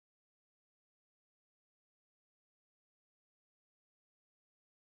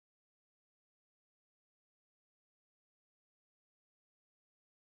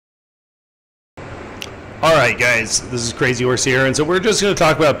Alright guys, this is Crazy Horse here, and so we're just going to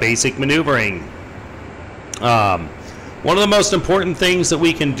talk about basic maneuvering. One of the most important things that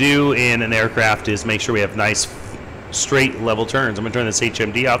we can do in an aircraft is make sure we have nice, straight, level turns. I'm going to turn this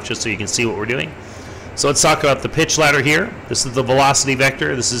HMD off just so you can see what we're doing. So let's talk about the pitch ladder here. This is the velocity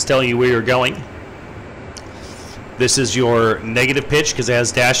vector. This is telling you where you're going. This is your negative pitch because it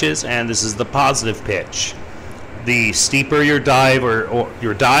has dashes, and this is the positive pitch. The steeper your dive or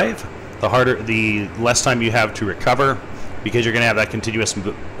your dive, the less time you have to recover because you're going to have that continuous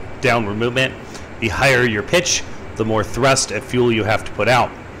downward movement. The higher your pitch, the more thrust and fuel you have to put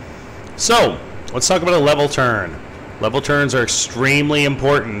out. So let's talk about a level turn. Level turns are extremely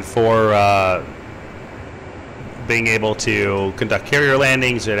important for being able to conduct carrier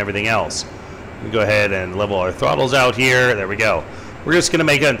landings and everything else. We go ahead and level our throttles out here. There we go. We're just going to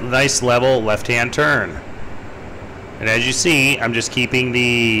make a nice level left-hand turn. And as you see, I'm just keeping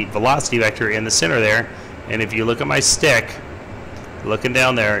the velocity vector in the center there. And if you look at my stick, looking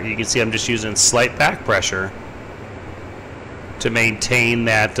down there, you can see I'm just using slight back pressure to maintain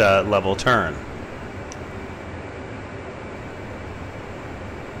that level turn.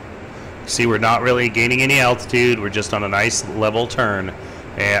 See, we're not really gaining any altitude. We're just on a nice level turn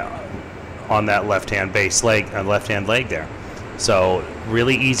on that left-hand base leg, left-hand leg there. So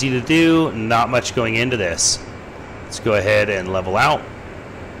really easy to do. Not much going into this. Let's go ahead and level out.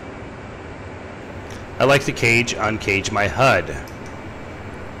 I like to uncage my HUD.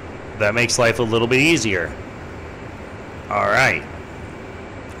 That makes life a little bit easier. All right.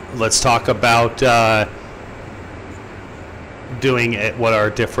 Let's talk about doing what our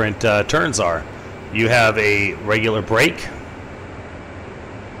different turns are. You have a regular brake.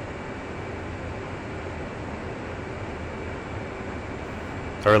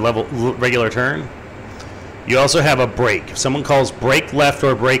 Or a regular turn. You also have a brake. If someone calls brake left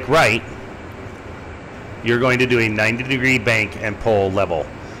or brake right, you're going to do a 90-degree bank and pull level.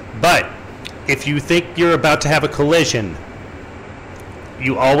 But if you think you're about to have a collision,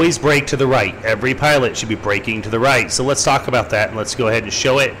 you always brake to the right. Every pilot should be braking to the right. So let's talk about that, and let's go ahead and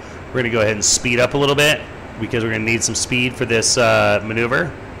show it. We're going to go ahead and speed up a little bit because we're going to need some speed for this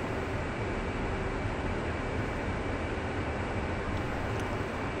maneuver.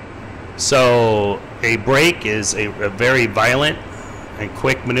 So a brake is a very violent and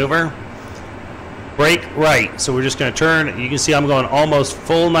quick maneuver. Brake right. So we're just going to turn. You can see I'm going almost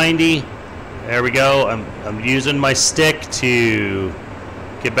full 90. There we go. I'm using my stick to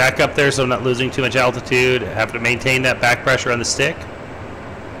get back up there so I'm not losing too much altitude. I have to maintain that back pressure on the stick.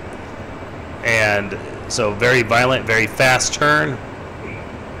 And so very violent, very fast turn.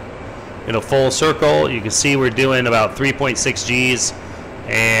 In a full circle, you can see we're doing about 3.6 Gs.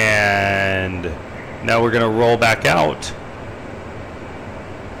 And now we're going to roll back out.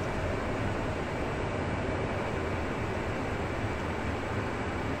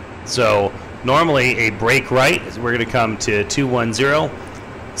 So normally a brake right, we're going to come to 210.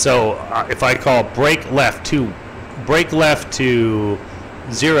 So if I call brake left to 030,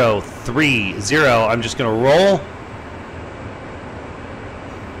 I'm just going to roll.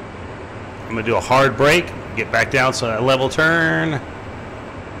 I'm going to do a hard brake, get back down so that level turn.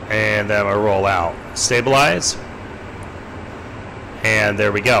 And then I'm going to roll out. Stabilize. And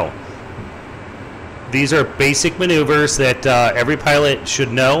there we go. These are basic maneuvers that every pilot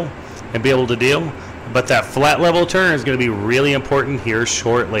should know and be able to do. But that flat level turn is going to be really important here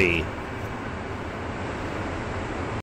shortly.